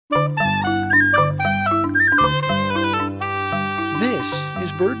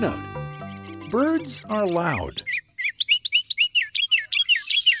Bird Note. Birds are loud.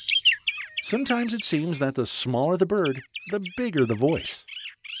 Sometimes it seems that the smaller the bird, the bigger the voice.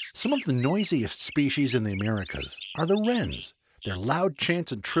 Some of the noisiest species in the Americas are the wrens, their loud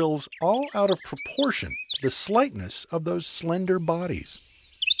chants and trills all out of proportion to the slightness of those slender bodies.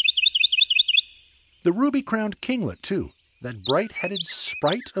 The ruby-crowned kinglet, too, that bright-headed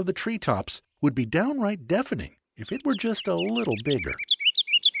sprite of the treetops, would be downright deafening if it were just a little bigger.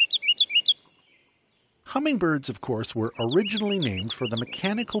 Hummingbirds, of course, were originally named for the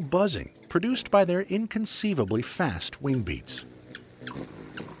mechanical buzzing produced by their inconceivably fast wing beats.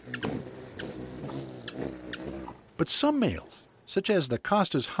 But some males, such as the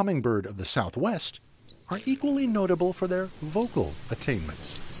Costa's hummingbird of the Southwest, are equally notable for their vocal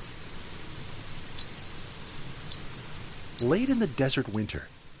attainments. Late in the desert winter,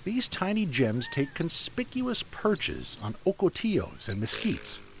 these tiny gems take conspicuous perches on ocotillos and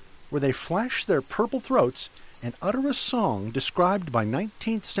mesquites, where they flash their purple throats and utter a song described by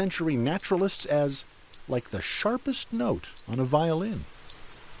 19th century naturalists as like the sharpest note on a violin.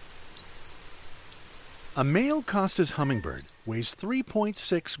 A male Costa's hummingbird weighs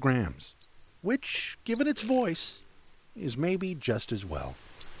 3.6 grams, which, given its voice, is maybe just as well.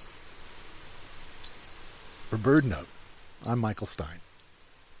 For Bird Note, I'm Michael Stein.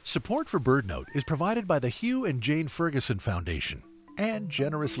 Support for Bird Note is provided by the Hugh and Jane Ferguson Foundation and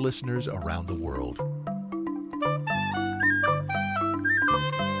generous listeners around the world.